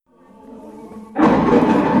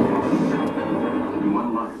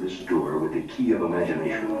this door with the key of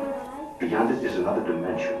imagination. Beyond it is another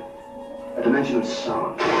dimension. A dimension of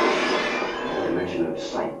sound. A dimension of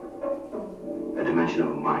sight. A dimension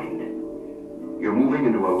of mind. You're moving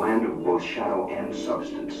into a land of both shadow and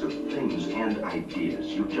substance, of things and ideas.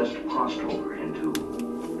 You've just crossed over into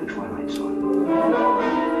the Twilight Zone.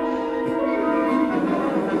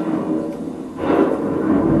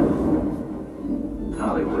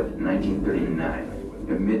 Hollywood, 1939.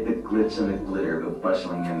 Amid the glitz and the glitter of a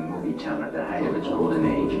bustling young movie town at the height of its golden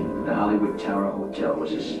age, the Hollywood Tower Hotel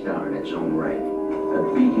was a star in its own right,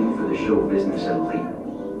 a beacon for the show business elite.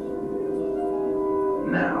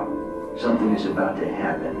 Now, something is about to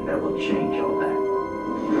happen that will change all that.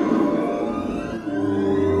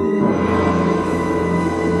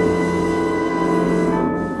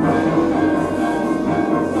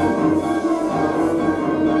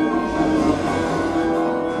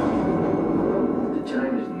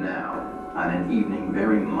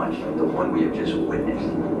 Like the one we have just witnessed.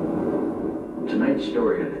 Tonight's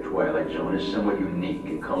story of the Twilight Zone is somewhat unique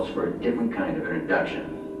and calls for a different kind of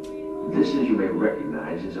introduction. This, as you may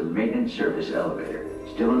recognize, is a maintenance service elevator,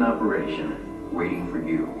 still in operation, waiting for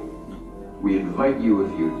you. We invite you,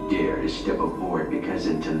 if you dare, to step aboard, because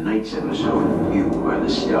in tonight's episode, you are the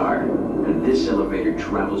star, and this elevator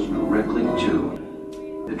travels directly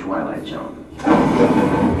to the Twilight Zone.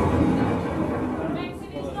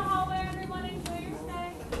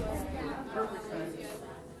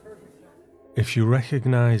 If you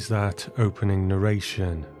recognize that opening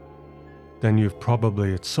narration, then you've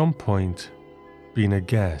probably at some point been a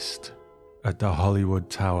guest at the Hollywood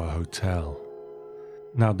Tower Hotel.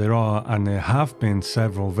 Now there are and there have been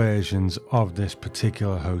several versions of this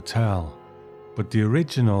particular hotel, but the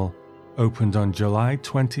original opened on July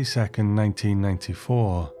 22nd,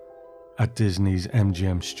 1994 at Disney's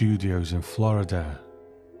MGM Studios in Florida.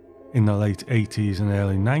 In the late 80s and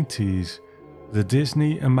early 90s, the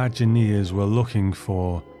Disney Imagineers were looking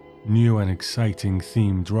for new and exciting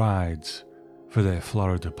themed rides for their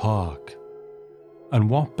Florida park. And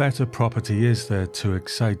what better property is there to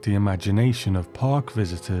excite the imagination of park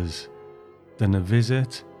visitors than a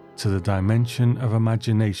visit to the dimension of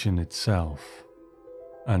imagination itself?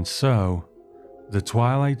 And so, the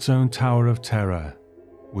Twilight Zone Tower of Terror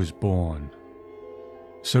was born.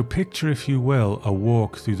 So picture, if you will, a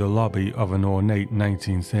walk through the lobby of an ornate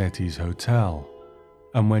 1930s hotel,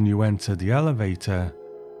 and when you enter the elevator,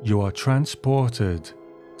 you are transported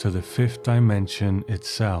to the fifth dimension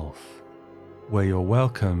itself, where you're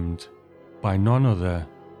welcomed by none other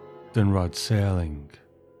than Rod Serling.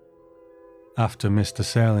 After Mr.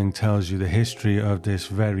 Serling tells you the history of this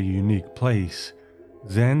very unique place,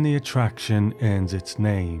 then the attraction earns its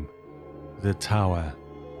name, the Tower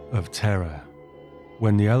of Terror,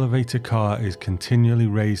 when the elevator car is continually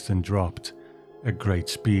raised and dropped at great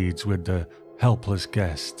speeds with the helpless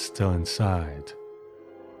guests still inside.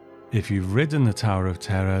 If you've ridden the Tower of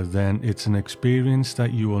Terror, then it's an experience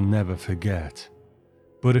that you will never forget.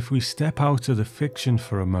 But if we step out of the fiction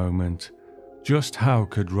for a moment, just how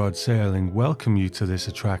could Rod Serling welcome you to this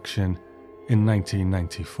attraction in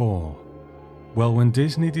 1994? Well, when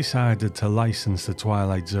Disney decided to license the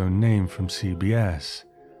Twilight Zone name from CBS,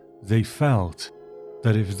 they felt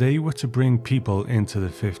that if they were to bring people into the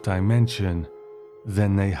fifth dimension,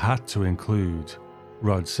 then they had to include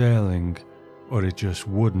Rod Serling, or it just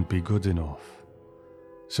wouldn't be good enough.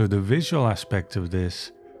 So the visual aspect of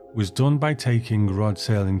this was done by taking Rod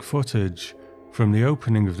Serling footage from the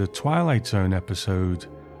opening of the Twilight Zone episode,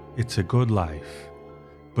 It's a Good Life.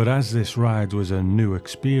 But as this ride was a new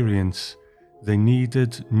experience, they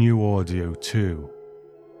needed new audio too.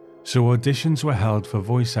 So auditions were held for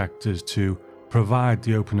voice actors to provide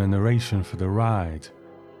the opener narration for the ride,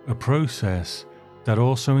 a process that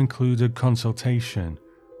also included consultation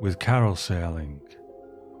with Carol Serling.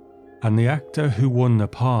 And the actor who won the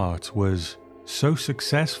part was so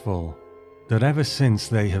successful that ever since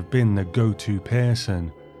they have been the go-to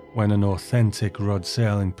person when an authentic Rod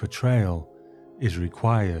Serling portrayal is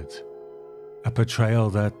required. A portrayal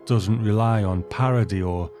that doesn't rely on parody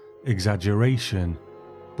or exaggeration,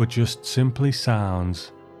 but just simply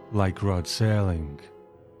sounds like Rod Serling.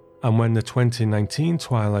 And when the 2019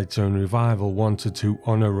 Twilight Zone revival wanted to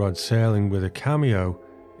honour Rod Serling with a cameo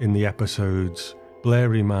in the episodes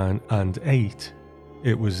Blairyman and 8,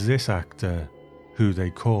 it was this actor who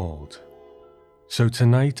they called. So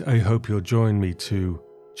tonight I hope you'll join me to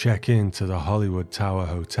check into the Hollywood Tower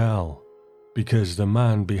Hotel, because the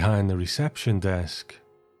man behind the reception desk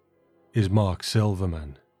is Mark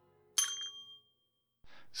Silverman.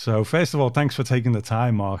 So first of all, thanks for taking the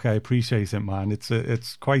time, Mark. I appreciate it, man.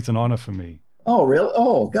 It's quite an honour for me. Oh, really?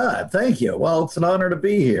 Oh, God, thank you. Well, it's an honor to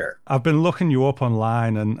be here. I've been looking you up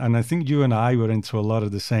online, and I think you and I were into a lot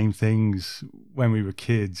of the same things when we were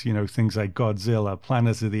kids, things like Godzilla,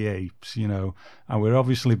 Planet of the Apes, and we're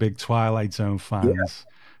obviously big Twilight Zone Yeah. fans.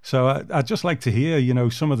 So I'd just like to hear,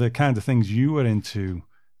 some of the kind of things you were into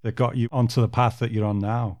that got you onto the path that you're on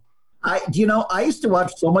now. I used to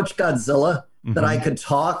watch so much Godzilla that I Hmm. could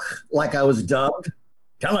talk like I was dubbed.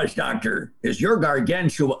 Tell us, Doctor, is your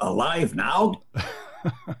Gargantua alive now?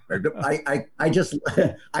 I just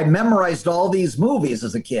I memorized all these movies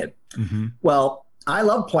as a kid. Hmm. Well, I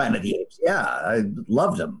love Planet of the Apes. Yeah, I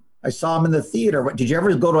loved them. I saw them in the theater. Did you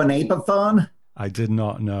ever go to an ape-a-thon? I did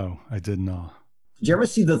not know. I did not. Did you ever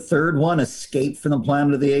see the third one, Escape from the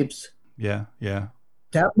Planet of the Apes? Yeah, yeah.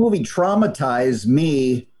 That movie traumatized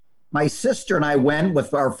me. My sister and I went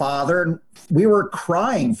with our father, and we were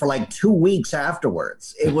crying for like 2 weeks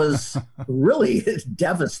afterwards. It was really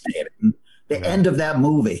devastating. The Yeah. end of that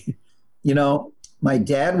movie. My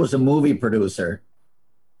dad was a movie producer.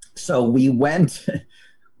 So we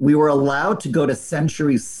were allowed to go to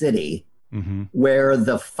Century City, Hmm. where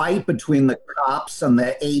the fight between the cops and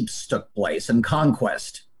the apes took place in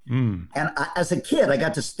Conquest. Mm. And as a kid, I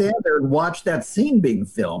got to stand there and watch that scene being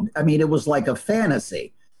filmed. I mean, it was like a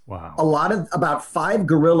fantasy. Wow. About five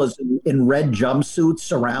gorillas in red jumpsuits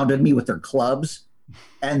surrounded me with their clubs.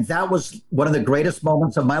 And that was one of the greatest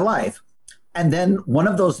moments of my life. And then one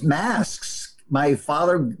of those masks, my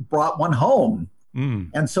father brought one home. Mm.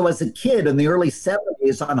 And so as a kid in the early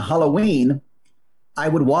 70s on Halloween, I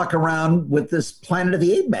would walk around with this Planet of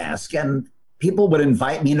the Apes mask, and people would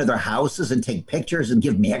invite me into their houses and take pictures and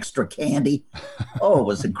give me extra candy. Oh, it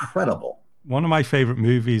was incredible. One of my favorite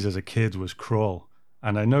movies as a kid was Krull.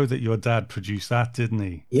 And I know that your dad produced that, didn't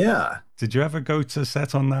he? Yeah. Did you ever go to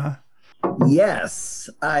set on that? Yes.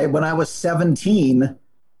 When I was 17,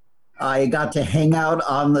 I got to hang out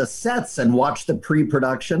on the sets and watch the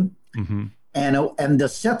pre-production. Hmm. And the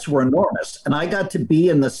sets were enormous. And I got to be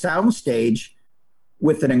in the soundstage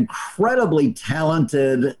with an incredibly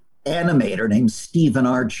talented animator named Stephen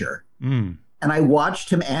Archer. Mm. And I watched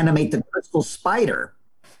him animate the Crystal Spider.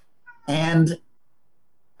 And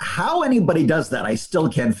how anybody does that, I still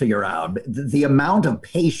can't figure out. The amount of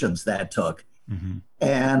patience that took. Hmm.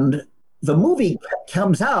 And the movie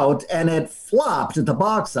comes out and it flopped at the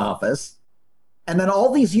box office. And then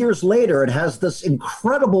all these years later, it has this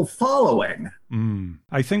incredible following. Mm.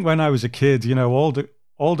 I think when I was a kid, all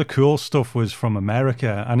the cool stuff was from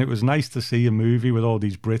America, and it was nice to see a movie with all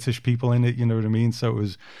these British people in it. You know what I mean? So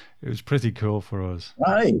it was pretty cool for us.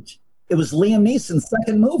 Right. It was Liam Neeson's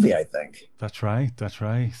second movie, I think. That's right. That's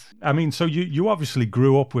right. I mean, so you obviously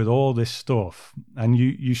grew up with all this stuff, and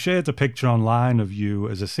you shared a picture online of you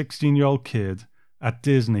as a 16-year-old kid at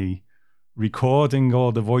Disney recording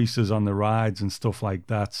all the voices on the rides and stuff like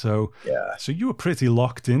that. So Yeah. so you were pretty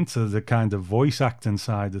locked into the kind of voice acting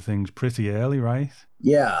side of things pretty early, right?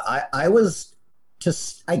 Yeah. I was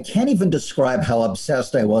just, I can't even describe how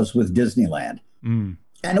obsessed I was with Disneyland. Mm.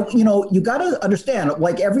 And, you got to understand,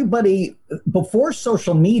 like everybody before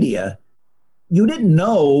social media, you didn't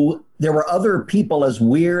know there were other people as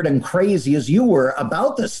weird and crazy as you were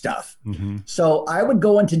about this stuff. Hmm. So I would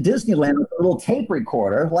go into Disneyland with a little tape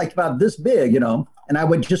recorder, like about this big, and I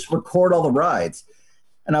would just record all the rides.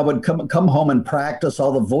 And I would come home and practice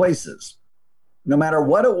all the voices, no matter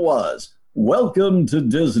what it was. Welcome to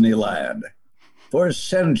Disneyland. For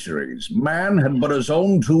centuries, man had but his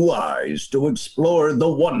own two eyes to explore the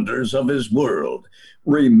wonders of his world.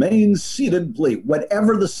 Remain seated, please.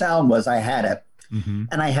 Whatever the sound was, I had it. Hmm.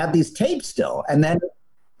 And I had these tapes still. And then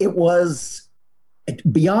it was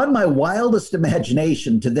beyond my wildest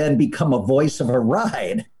imagination to then become a voice of a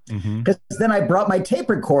ride. Hmm. Because then I brought my tape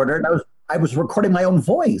recorder and I was recording my own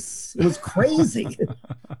voice. It was crazy.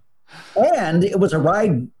 And it was a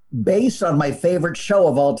ride based on my favorite show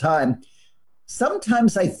of all time.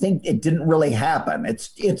 Sometimes I think it didn't really happen.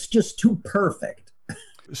 It's just too perfect.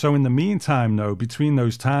 So in the meantime, though, between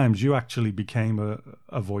those times, you actually became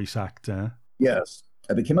a voice actor. Yes,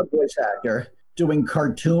 I became a voice actor doing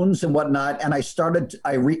cartoons and whatnot, and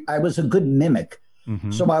I was a good mimic,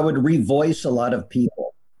 Hmm. so I would revoice a lot of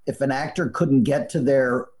people. If an actor couldn't get to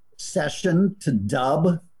their session to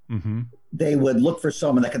dub, Hmm. they would look for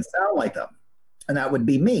someone that could sound like them, and that would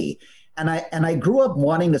be me. And I grew up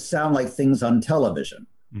wanting to sound like things on television.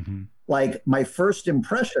 Hmm. Like my first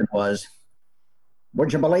impression was,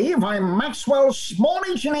 would you believe I'm Maxwell Smart,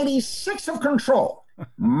 Agent 86 of Control?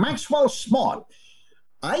 Maxwell Smart.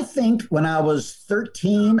 I think when I was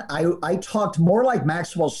 13, I talked more like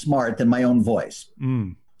Maxwell Smart than my own voice.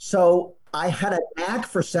 Mm. So I had a knack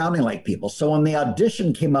for sounding like people. So when the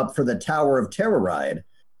audition came up for the Tower of Terror ride,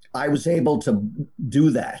 I was able to do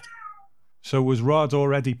that. So was Rod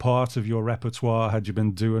already part of your repertoire? Had you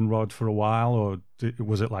been doing Rod for a while, or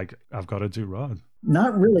was it like, I've got to do Rod?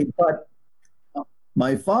 Not really, but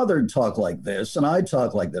my father talked like this and I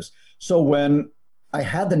talk like this. So when I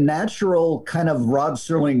had the natural kind of Rod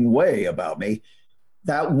Serling way about me,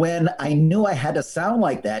 that when I knew I had to sound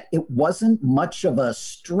like that, it wasn't much of a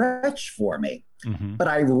stretch for me. Mm-hmm. But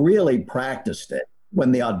I really practiced it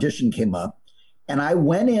when the audition came up. And I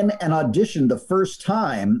went in and auditioned the first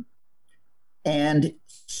time. And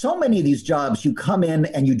so many of these jobs, you come in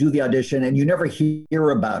and you do the audition and you never hear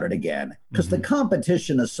about it again because the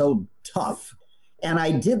competition is so tough. And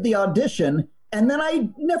I did the audition and then I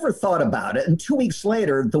never thought about it. And 2 weeks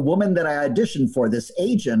later, the woman that I auditioned for, this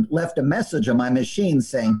agent, left a message on my machine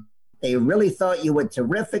saying, they really thought you were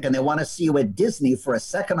terrific and they want to see you at Disney for a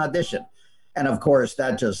second audition. And of course,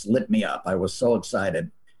 that just lit me up. I was so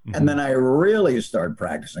excited. Mm-hmm. And then I really started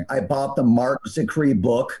practicing. I bought the Marc Zicree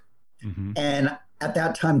book. Mm-hmm. And at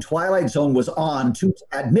that time, Twilight Zone was on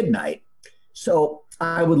at midnight. So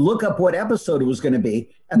I would look up what episode it was going to be.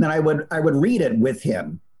 And then I would read it with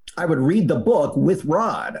him. I would read the book with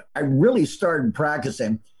Rod. I really started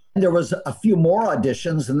practicing. And there was a few more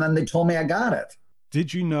auditions, and then they told me I got it.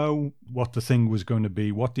 Did you know what the thing was going to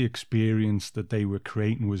be, what the experience that they were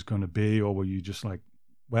creating was going to be? Or were you just like,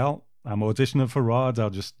 well, I'm auditioning for Rod. I'll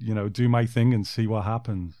just, do my thing and see what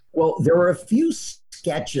happens? Well, there were a few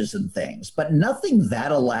sketches and things, but nothing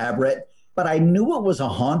that elaborate. But I knew it was a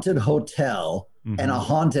haunted hotel and a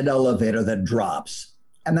haunted elevator that drops.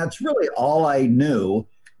 And that's really all I knew.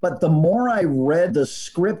 But the more I read the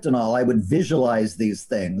script and all, I would visualize these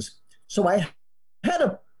things. So I had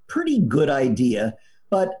a pretty good idea.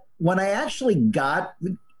 But when I actually got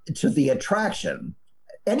to the attraction,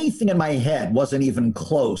 anything in my head wasn't even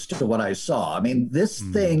close to what I saw. I mean, this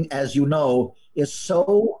thing, as you know, is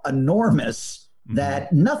so enormous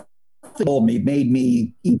that nothing told me made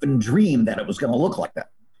me even dream that it was going to look like that.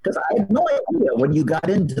 Because I had no idea when you got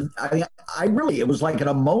into, it was like an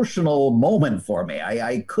emotional moment for me.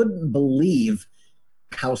 I couldn't believe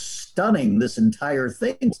how stunning this entire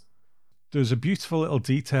thing is. There's a beautiful little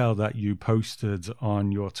detail that you posted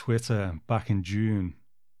on your Twitter back in June.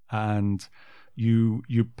 And you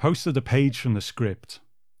posted a page from the script.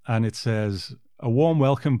 And it says, a warm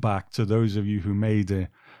welcome back to those of you who made it.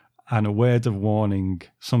 And a word of warning,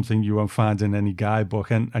 something you won't find in any guidebook.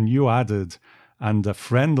 And you added, and a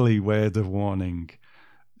friendly word of warning.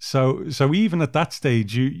 So even at that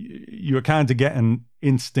stage, you were kind of getting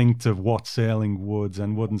instinct of what sailing would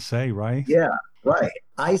and wouldn't say, right? Yeah, right.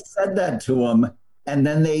 I said that to them, and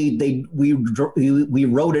then we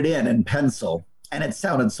wrote it in pencil, and it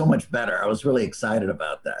sounded so much better. I was really excited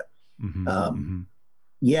about that.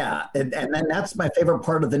 Yeah, and then that's my favorite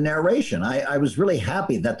part of the narration. I was really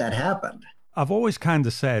happy that happened. I've always kind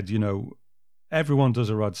of said, everyone does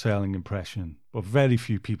a Rod Serling impression, but very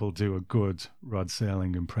few people do a good Rod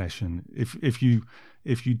Serling impression. If you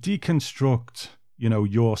deconstruct,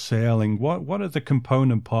 your sailing, what are the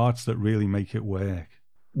component parts that really make it work?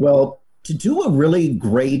 Well, to do a really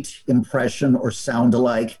great impression or sound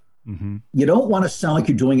alike, you don't want to sound like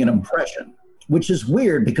you're doing an impression, which is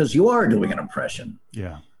weird because you are doing an impression.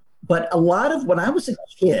 Yeah. But a lot of when I was a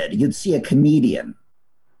kid, you'd see a comedian.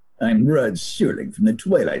 I'm Rod Serling from the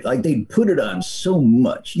Twilight. Like they'd put it on so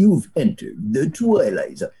much. You've entered the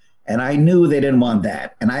Twilight Zone. And I knew they didn't want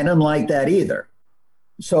that. And I didn't like that either.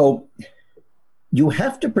 So you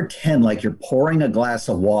have to pretend like you're pouring a glass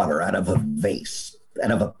of water out of a vase,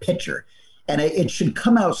 out of a pitcher. And it should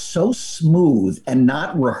come out so smooth and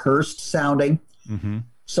not rehearsed sounding.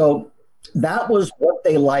 So that was what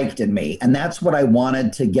they liked in me. And that's what I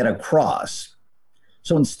wanted to get across.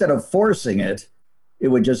 So instead of forcing it, it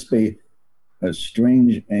would just be a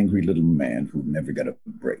strange, angry little man who never got a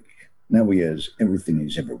break. Now he has everything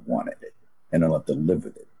he's ever wanted, and I'll have to live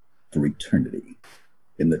with it for eternity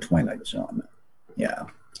in the Twilight Zone. Yeah.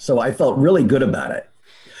 So I felt really good about it.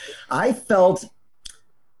 I felt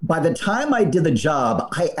by the time I did the job,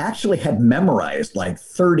 I actually had memorized like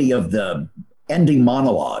 30 of the ending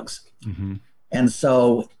monologues. And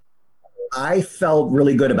so I felt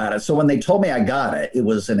really good about it. So when they told me I got it, it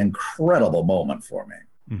was an incredible moment for me.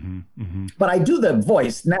 But I do the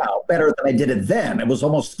voice now better than I did it then. It was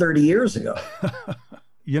almost 30 years ago.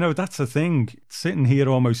 That's the thing. Sitting here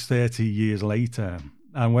almost 30 years later,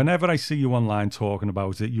 and whenever I see you online talking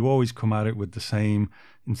about it, you always come at it with the same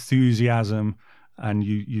enthusiasm. And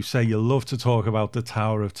you say you love to talk about the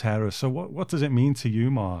Tower of Terror. So what does it mean to you,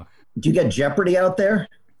 Mark? Do you get Jeopardy out there?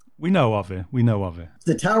 We know of it. We know of it.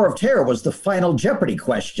 The Tower of Terror was the final Jeopardy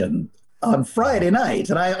question on Friday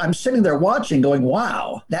night. And I'm sitting there watching going,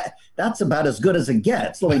 wow, that's about as good as it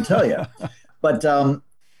gets, let me tell you. But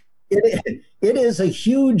it is a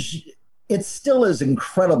huge, it still is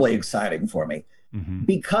incredibly exciting for me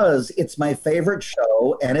because it's my favorite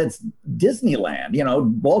show and it's Disneyland, you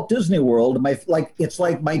know, Walt Disney World. It's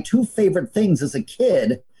like my two favorite things as a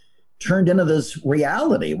kid turned into this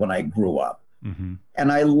reality when I grew up.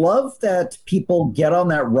 And I love that people get on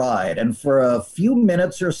that ride and for a few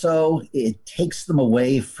minutes or so, it takes them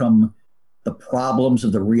away from the problems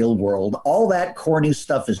of the real world. All that corny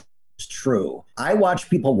stuff is true. I watch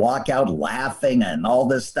people walk out laughing and all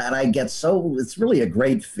this, that I get it's really a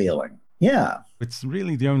great feeling. Yeah. It's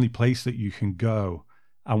really the only place that you can go.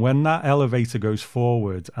 And when that elevator goes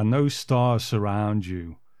forward and those stars surround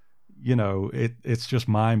you, you know, it's just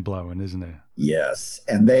mind blowing, isn't it? Yes.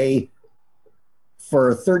 And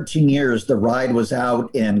for 13 years, the ride was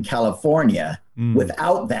out in California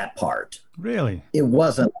without that part. Really? It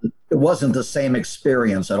wasn't the same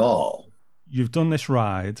experience at all. You've done this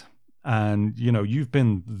ride and, you know, you've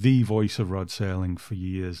been the voice of rod sailing for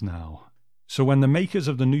years now. So when the makers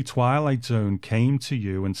of the new Twilight Zone came to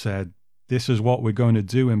you and said, this is what we're going to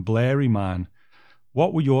do in Blairy Man,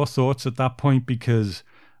 what were your thoughts at that point? Because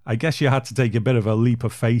I guess you had to take a bit of a leap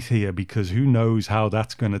of faith here because who knows how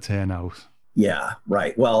that's going to turn out. Yeah,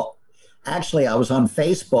 right. Well, actually, I was on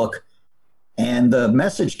Facebook and the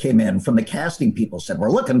message came in from the casting people said,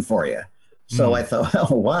 we're looking for you. So I thought,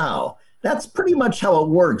 oh, wow, that's pretty much how it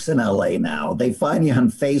works in LA now. They find you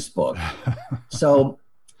on Facebook. So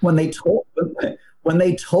when they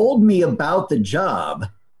told me about the job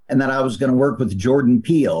and that I was going to work with Jordan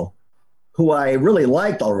Peele, who I really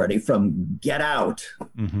liked already from Get Out,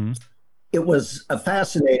 it was a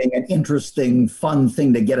fascinating and interesting, fun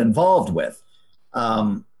thing to get involved with.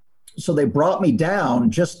 So they brought me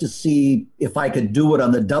down just to see if I could do it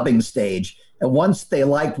on the dubbing stage. And once they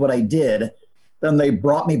liked what I did, then they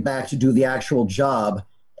brought me back to do the actual job.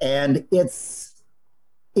 And it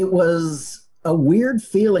was a weird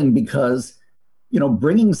feeling because, you know,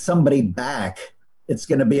 bringing somebody back, it's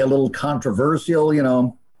going to be a little controversial, you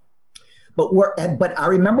know. But I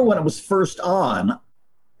remember when it was first on,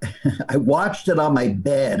 I watched it on my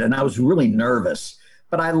bed and I was really nervous,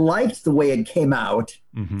 but I liked the way it came out.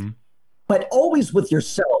 But always with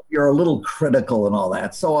yourself, you're a little critical and all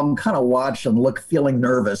that. So I'm kind of watching, feeling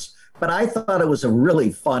nervous, but I thought it was a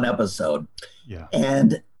really fun episode. Yeah.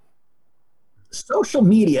 And social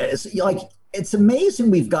media is like, it's amazing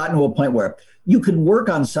we've gotten to a point where you can work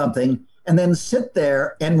on something and then sit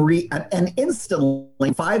there and and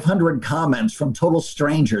instantly 500 comments from total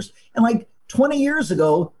strangers. And like 20 years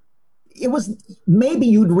ago, it was maybe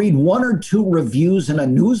you'd read one or two reviews in a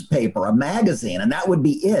newspaper, a magazine, and that would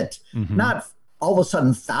be it. Not all of a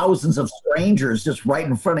sudden thousands of strangers just right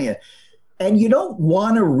in front of you. And you don't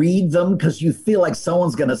want to read them because you feel like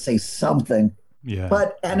someone's going to say something. Yeah.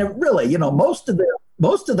 And it really, you know, most of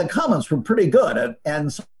the comments were pretty good.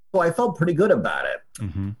 And so I felt pretty good about it.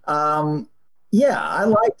 Yeah, I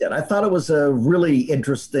liked it. I thought it was a really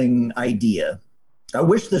interesting idea. I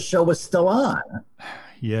wish the show was still on.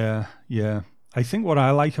 Yeah. I think what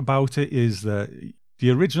I like about it is that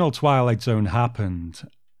the original Twilight Zone happened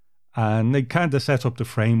and they kind of set up the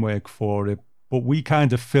framework for it, but we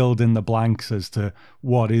kind of filled in the blanks as to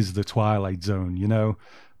what is the Twilight Zone, you know?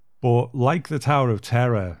 But like the Tower of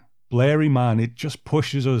Terror, Blairy Man, it just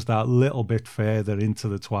pushes us that little bit further into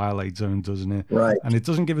the Twilight Zone, doesn't it? Right. And it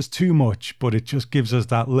doesn't give us too much, but it just gives us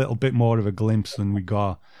that little bit more of a glimpse than we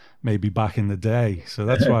got maybe back in the day. So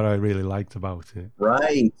that's what I really liked about it.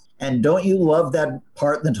 Right. And don't you love that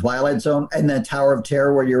part in the Twilight Zone and the Tower of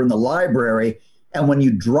Terror where you're in the library and when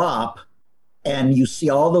you drop and you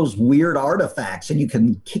see all those weird artifacts and you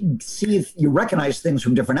can see if you recognize things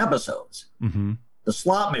from different episodes. The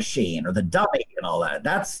slot machine or the dummy and all that.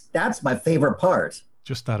 That's my favorite part.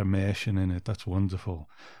 Just that immersion in it. That's wonderful.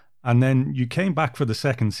 And then you came back for the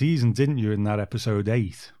second season, didn't you, in that episode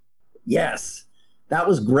 8? Yes, that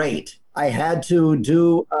was great. I had to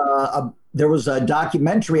do, there was a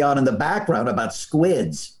documentary on in the background about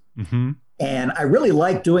squids. And I really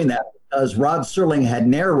liked doing that because Rod Serling had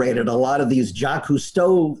narrated a lot of these Jacques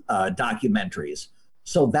Cousteau documentaries.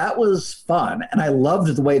 So that was fun. And I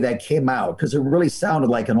loved the way that came out because it really sounded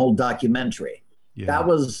like an old documentary. Yeah. I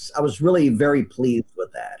was really very pleased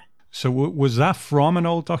with that. So was that from an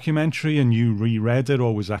old documentary and you reread it,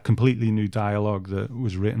 or was that completely new dialogue that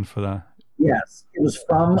was written for that? Yes, it was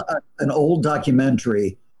from an old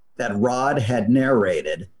documentary that Rod had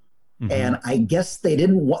narrated. And I guess they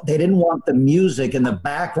didn't want the music in the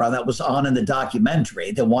background that was on in the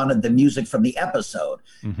documentary. They wanted the music from the episode.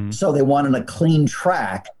 So they wanted a clean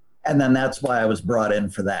track. And then that's why I was brought in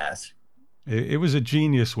for that. It was a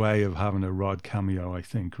genius way of having a Rod cameo, I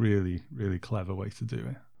think. Really, really clever way to do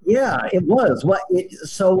it. Yeah, it was.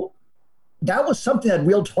 So that was something that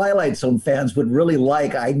real Twilight Zone fans would really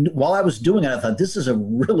like. While I was doing it, I thought this is a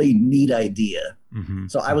really neat idea.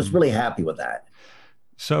 So I was really happy with that.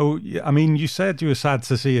 So, I mean, you said you were sad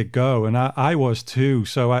to see it go, and I was too.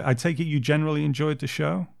 So I take it you generally enjoyed the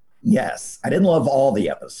show? Yes. I didn't love all the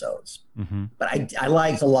episodes, but I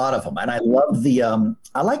liked a lot of them. And I loved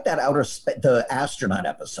I liked that the astronaut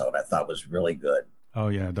episode. I thought was really good. Oh,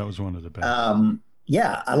 yeah, that was one of the best.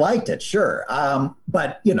 Yeah, I liked it, sure.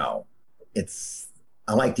 But,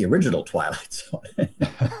 I like the original Twilight Zone.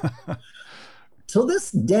 To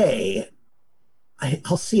this day,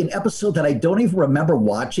 I'll see an episode that I don't even remember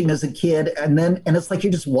watching as a kid, and it's like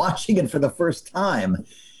you're just watching it for the first time.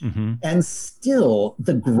 And still,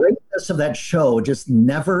 the greatness of that show just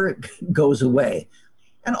never goes away.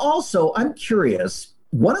 And also, I'm curious,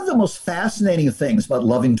 one of the most fascinating things about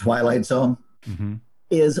loving Twilight Zone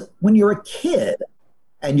is when you're a kid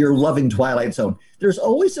and you're loving Twilight Zone, there's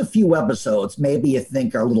always a few episodes maybe you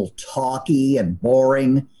think are a little talky and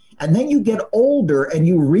boring. And then you get older and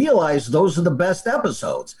you realize those are the best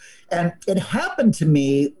episodes. And it happened to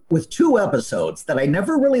me with 2 episodes that I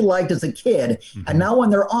never really liked as a kid. And now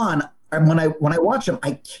when they're on, and when I watch them,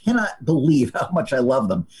 I cannot believe how much I love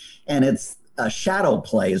them. And it's Shadow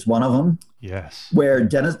Play is one of them. Yes. Where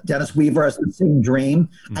Dennis Weaver has the same dream.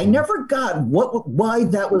 I never got why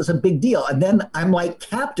that was a big deal. And then I'm like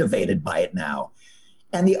captivated by it now.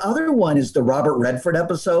 And the other one is the Robert Redford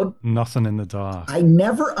episode. Nothing in the Dark. I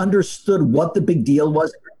never understood what the big deal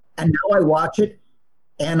was. And now I watch it,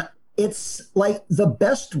 and it's like the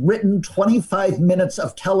best written 25 minutes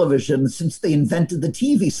of television since they invented the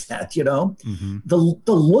TV set, The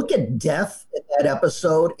look at death in that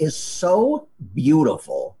episode is so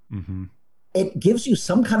beautiful. It gives you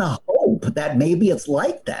some kind of hope that maybe it's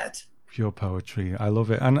like that. Pure poetry. I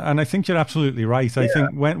love it. And I think you're absolutely right. I think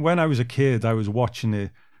when I was a kid, I was watching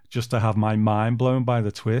it just to have my mind blown by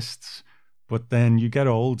the twists. But then you get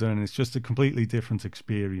older and it's just a completely different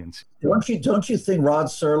experience. Don't you think Rod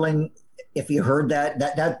Serling, if he heard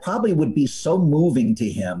that probably would be so moving to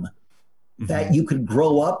him that you could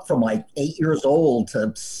grow up from like 8 years old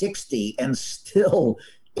to 60 and still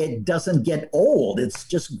it doesn't get old. It's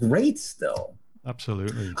just great still.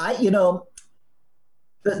 Absolutely.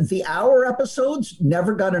 The hour episodes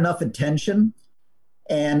never got enough attention,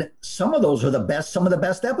 and some of those are some of the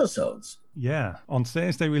best episodes. Yeah. On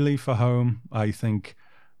Thursday We Leave for Home, I think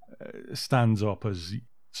stands up as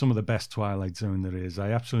some of the best Twilight Zone there is.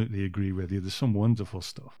 I absolutely agree with you. There's some wonderful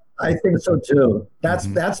stuff. I think so too.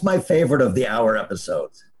 That's my favorite of the hour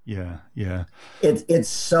episodes. Yeah. It's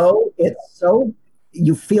so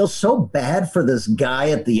you feel so bad for this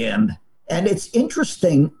guy at the end. And it's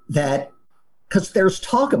interesting that because there's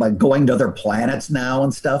talk about going to other planets now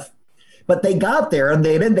and stuff, but they got there and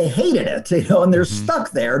they hated it, and they're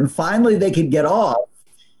stuck there, and finally they could get off.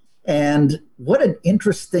 And what an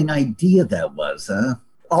interesting idea that was, huh?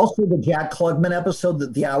 Also the Jack Klugman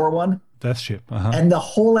episode, the hour one. Death Ship. And the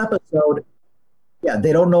whole episode,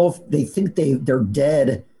 they don't know if they think they're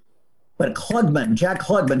dead, but Jack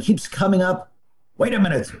Klugman keeps coming up. Wait a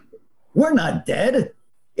minute, we're not dead.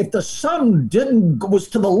 If the sun was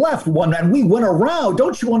to the left one and we went around,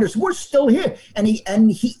 don't you understand? We're still here. And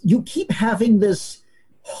you keep having this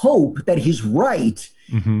hope that he's right.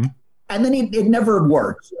 And then it never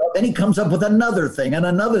works. Then he comes up with another thing and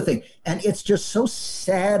another thing. And it's just so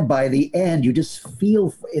sad by the end. You just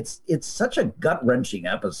feel it's such a gut-wrenching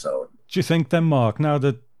episode. Do you think then, Mark, now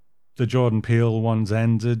that the Jordan Peele one's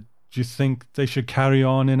ended, do you think they should carry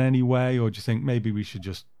on in any way? Or do you think maybe we should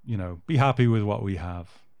just, be happy with what we have?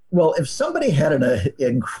 Well, if somebody had an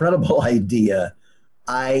incredible idea,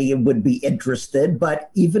 I would be interested.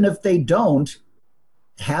 But even if they don't,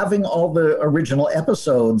 having all the original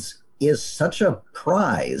episodes is such a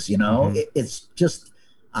prize, It's just,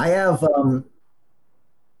 I have the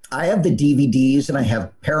DVDs and I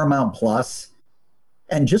have Paramount Plus,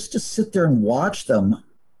 and just to sit there and watch them,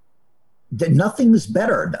 nothing's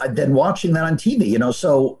better than watching that on TV,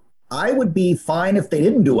 So I would be fine if they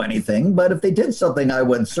didn't do anything, but if they did something, I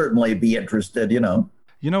would certainly be interested, You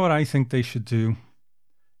know what I think they should do?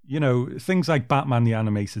 you know, things like Batman the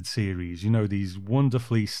Animated Series, you know, these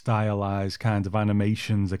wonderfully stylized kind of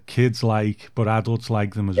animations that kids like, but adults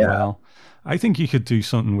like them as well. I think you could do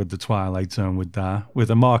something with the Twilight Zone with that, with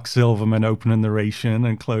a Mark Silverman opening narration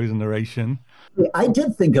and closing narration. I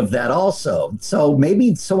did think of that also. So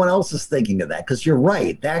maybe someone else is thinking of that, because you're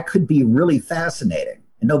right. That could be really fascinating.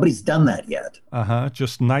 And nobody's done that yet.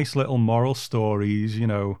 Just nice little moral stories, you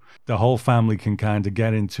know, the whole family can kind of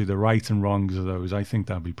get into the right and wrongs of those. I think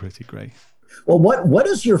that'd be pretty great. Well, what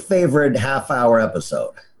is your favorite half-hour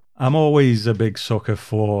episode? I'm always a big sucker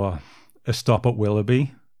for A Stop at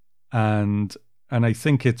Willoughby. And I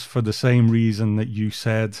think it's for the same reason that you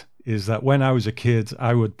said, is that when I was a kid,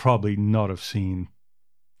 I would probably not have seen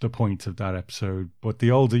the point of that episode. But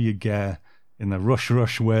the older you get in the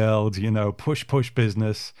rush world, you know, push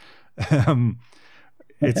business,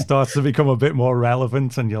 it starts to become a bit more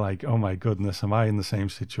relevant. And you're like, oh my goodness, am I in the same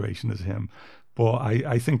situation as him? But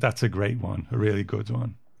I think that's a great one, a really good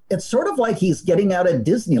one. It's sort of like he's getting out of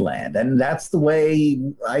Disneyland. And that's the way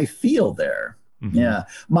I feel there. Mm-hmm. Yeah.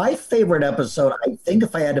 My favorite episode, I think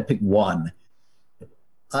if I had to pick one,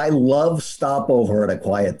 I love Stopover at a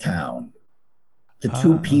Quiet Town. The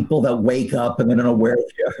two people that wake up and they don't know where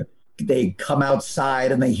they come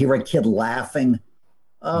outside and they hear a kid laughing.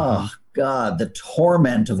 Oh, God, the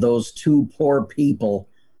torment of those two poor people.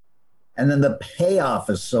 And then the payoff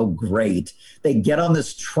is so great. They get on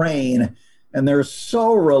this train and they're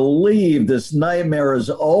so relieved this nightmare is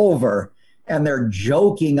over. And they're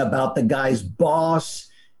joking about the guy's boss.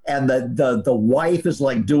 And the wife is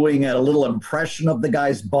like doing a little impression of the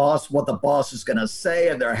guy's boss, what the boss is going to say.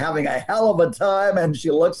 And they're having a hell of a time. And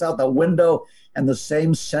she looks out the window and the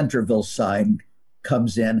same Centerville sign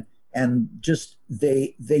comes in and just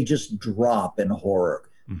they just drop in horror.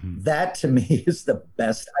 Mm-hmm. That to me is the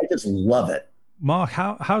best. I just love it. Mark,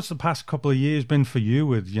 how's the past couple of years been for you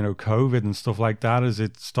with, you know, COVID and stuff like that? Has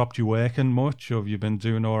it stopped you working much, or have you been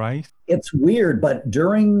doing all right? It's weird, but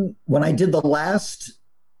when I did the last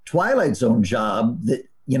Twilight Zone job that,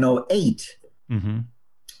 8,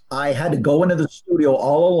 I had to go into the studio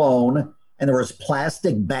all alone, and there was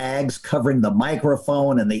plastic bags covering the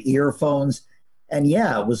microphone and the earphones. And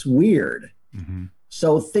yeah, it was weird. Mm-hmm.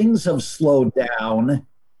 So things have slowed down.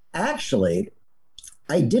 Actually,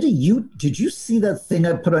 did you see that thing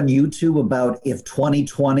I put on YouTube about if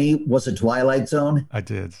 2020 was a Twilight Zone? I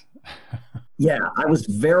did. Yeah, I was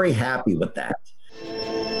very happy with that.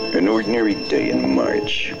 An ordinary day in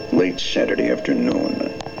March, late Saturday afternoon.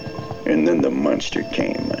 And then the monster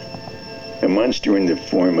came. A monster in the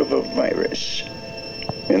form of a virus.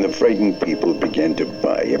 And the frightened people began to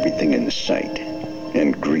buy everything in sight,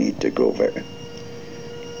 and greed took over.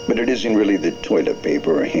 But it isn't really the toilet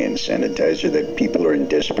paper or hand sanitizer that people are in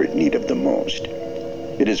desperate need of the most.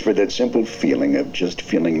 It is for that simple feeling of just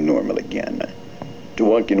feeling normal again. To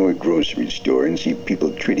walk into a grocery store and see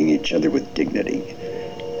people treating each other with dignity.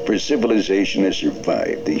 For civilization has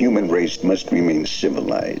survived, the human race must remain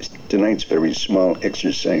civilized. Tonight's very small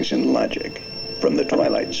exercise in logic from the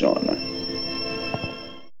Twilight Zone.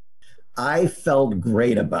 I felt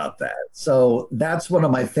great about that. So that's one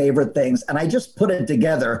of my favorite things. And I just put it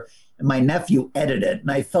together and my nephew edited it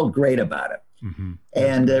and I felt great about it. Mm-hmm.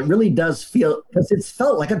 And it really does feel, because it's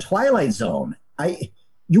felt like a Twilight Zone.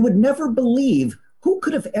 You would never believe, who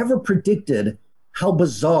could have ever predicted how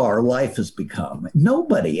bizarre life has become?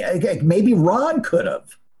 Nobody. Maybe Ron could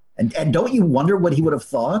have. And don't you wonder what he would have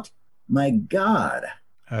thought? My God.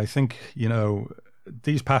 I think,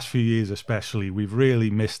 these past few years especially, we've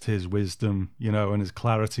really missed his wisdom, and his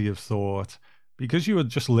clarity of thought, because you would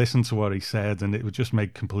just listen to what he said and it would just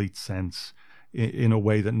make complete sense in a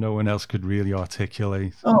way that no one else could really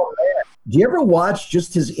articulate. Oh, man. Do you ever watch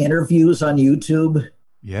just his interviews on YouTube?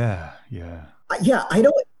 Yeah. Yeah, I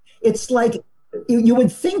don't. It's like you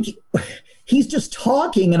would think he's just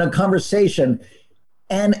talking in a conversation,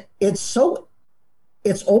 and it's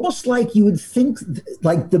almost like you would think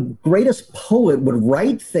like the greatest poet would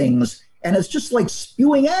write things, and it's just like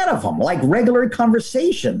spewing out of him, like regular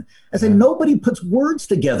conversation. I said, nobody puts words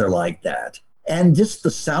together like that. And just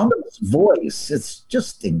the sound of his voice, it's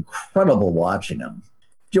just incredible watching him.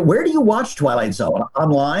 Where do you watch Twilight Zone?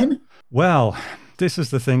 Online? Well, this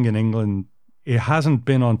is the thing in England. It hasn't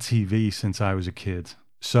been on TV since I was a kid.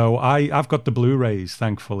 So I've got the Blu-rays,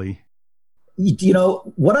 thankfully.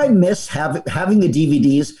 What I miss having the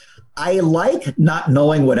DVDs, I like not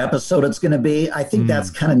knowing what episode it's going to be. I think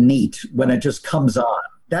that's kind of neat when it just comes on.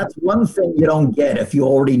 That's one thing you don't get if you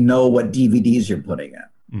already know what DVDs you're putting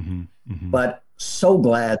in. Mm-hmm, mm-hmm. But so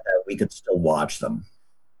glad that we could still watch them.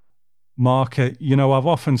 Mark, I've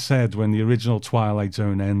often said when the original Twilight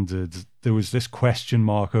Zone ended, there was this question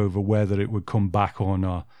mark over whether it would come back or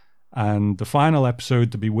not. And the final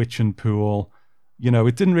episode, The Bewitching Pool,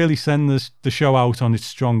 it didn't really send the show out on its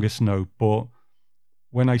strongest note. But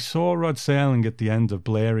when I saw Rod Serling at the end of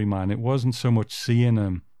Blairyman, it wasn't so much seeing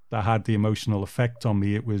him that had the emotional effect on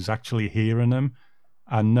me. It was actually hearing him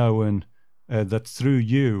and knowing that through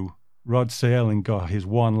you, Rod Serling got his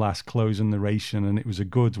one last closing narration, and it was a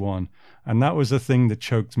good one. And that was the thing that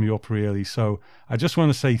choked me up, really. So I just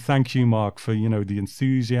want to say thank you, Mark, for, the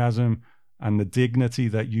enthusiasm and the dignity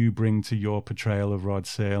that you bring to your portrayal of Rod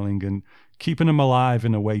Serling and keeping him alive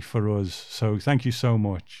in a way for us. So thank you so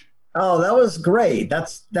much. Oh, that was great.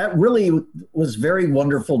 That really was very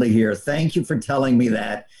wonderful to hear. Thank you for telling me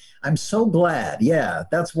that. I'm so glad. Yeah,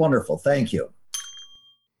 that's wonderful. Thank you.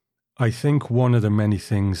 I think one of the many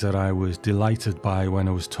things that I was delighted by when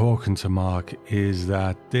I was talking to Mark is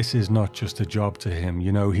that this is not just a job to him.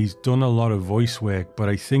 He's done a lot of voice work, but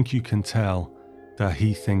I think you can tell that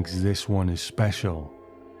he thinks this one is special.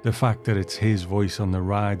 The fact that it's his voice on the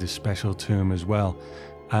ride is special to him as well.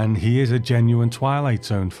 And he is a genuine Twilight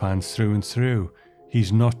Zone fan through and through.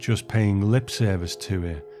 He's not just paying lip service to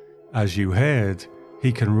it. As you heard,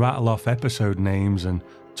 he can rattle off episode names and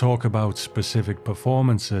talk about specific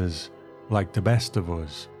performances like The Best of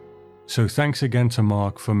Us. So thanks again to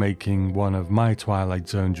Mark for making one of my Twilight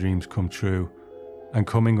Zone dreams come true and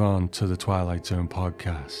coming on to the Twilight Zone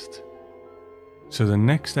podcast. So the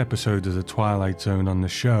next episode of the Twilight Zone on the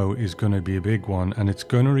show is going to be a big one, and it's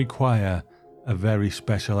going to require a very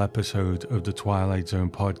special episode of the Twilight Zone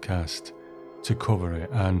podcast to cover it.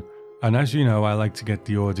 And as you know, I like to get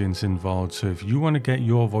the audience involved. So if you want to get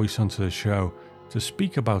your voice onto the show to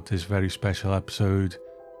speak about this very special episode,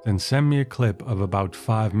 then send me a clip of about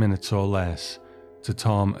 5 minutes or less to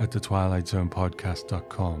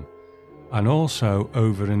tom@thetwilightzonepodcast.com. And also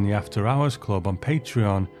over in the After Hours Club on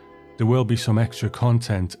Patreon, there will be some extra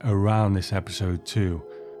content around this episode too.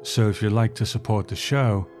 So if you'd like to support the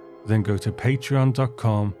show, then go to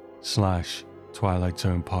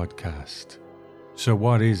patreon.com/twilightZonePodcast. So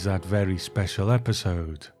what is that very special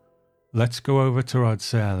episode? Let's go over to Rod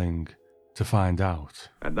Serling to find out.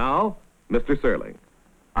 And now, Mr. Serling.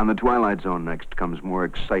 On the Twilight Zone next comes more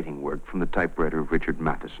exciting work from the typewriter of Richard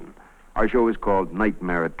Matheson. Our show is called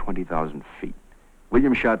Nightmare at 20,000 Feet.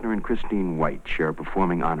 William Shatner and Christine White share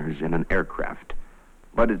performing honors in an aircraft.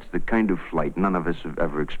 But it's the kind of flight none of us have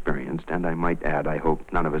ever experienced, and I might add, I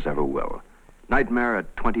hope none of us ever will. Nightmare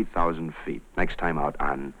at 20,000 Feet, next time out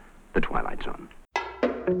on The Twilight Zone.